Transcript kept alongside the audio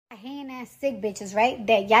hating ass sick bitches, right?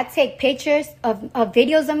 That y'all take pictures of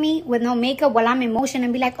videos of me with no makeup while I'm in motion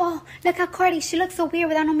and be like, oh, look at Cardi. She looks so weird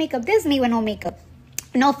without no makeup. This is me with no makeup.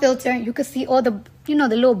 No filter. You can see all the, the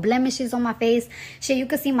little blemishes on my face. Shit, you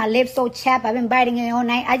can see my lips so chapped. I've been biting it all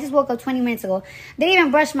night. I just woke up 20 minutes ago. Didn't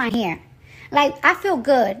even brush my hair. Like, I feel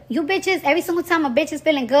good. You bitches, every single time a bitch is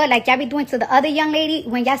feeling good, like y'all be doing to the other young lady,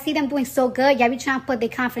 when y'all see them doing so good, y'all be trying to put their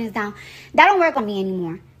confidence down. That don't work on me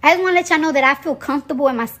anymore. I just want to let y'all know that I feel comfortable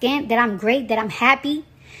in my skin, that I'm great, that I'm happy.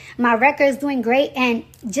 My record is doing great. And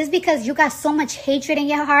just because you got so much hatred in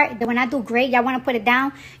your heart that when I do great, y'all want to put it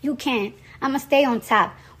down, you can't. I'm going to stay on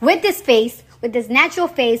top. With this face, with this natural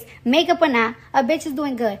face, makeup or not, a bitch is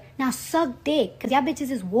doing good. Now suck dick, because y'all bitches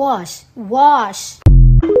is wash. Wash.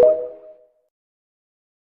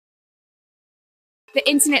 The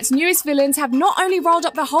internet's newest villains have not only rolled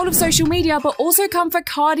up the whole of social media, but also come for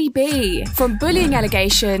Cardi B. From bullying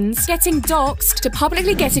allegations, getting doxxed, to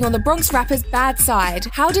publicly getting on the Bronx rapper's bad side.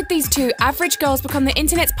 How did these two average girls become the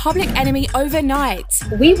internet's public enemy overnight?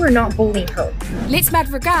 We were not bullying her. Litz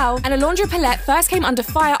Madrigal and Alondra Palette first came under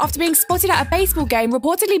fire after being spotted at a baseball game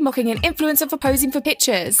reportedly mocking an influencer for posing for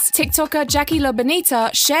pictures. TikToker Jackie La Bonita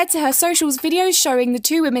shared to her socials videos showing the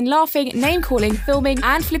two women laughing, name-calling, filming,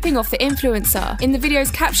 and flipping off the influencer. In the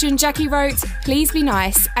video's caption, Jackie wrote, "Please be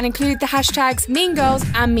nice," and included the hashtags Mean Girls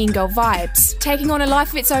and Mean Girl Vibes. Taking on a life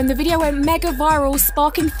of its own, the video went mega viral,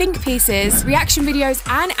 sparking think pieces, reaction videos,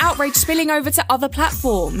 and outrage spilling over to other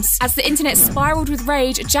platforms. As the internet spiraled with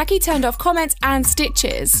rage, Jackie turned off comments and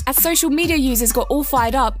stitches. As social media users got all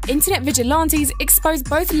fired up, internet vigilantes exposed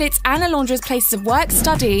both Litz and Alondra's places of work,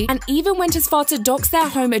 study, and even went as far to dox their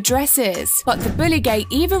home addresses. But the bullygate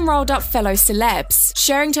even rolled up fellow celebs.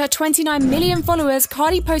 Sharing to her 29 million followers,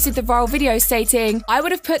 Cardi posted the viral video stating, "I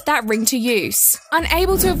would have put that ring to use."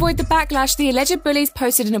 Unable to avoid the backlash, the alleged bullies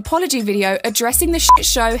posted an apology video addressing the shit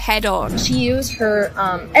show head on. She used her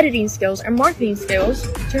editing skills and marketing skills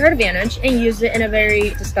to her advantage and used it in a very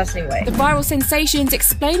disgusting way. The viral sensations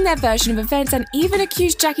explained their version of events and even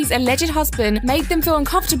accused Jackie's alleged husband made them feel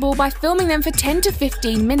uncomfortable by filming them for 10 to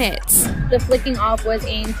 15 minutes. The flicking off was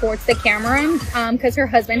aimed towards the camera because her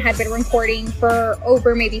husband had been recording for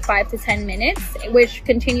over maybe 5 to 10 minutes, which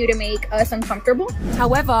continue to make us uncomfortable.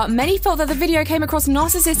 However, many felt that the video came across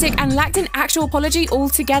narcissistic and lacked an actual apology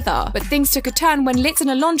altogether. But things took a turn when Litz and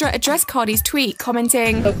Alondra addressed Cardi's tweet,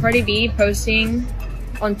 commenting, So Cardi B posting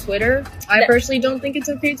on Twitter, I personally don't think it's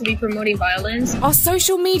okay to be promoting violence. "Are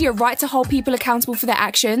social media right to hold people accountable for their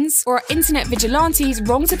actions? Or are internet vigilantes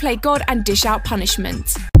wrong to play God and dish out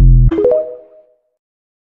punishment?"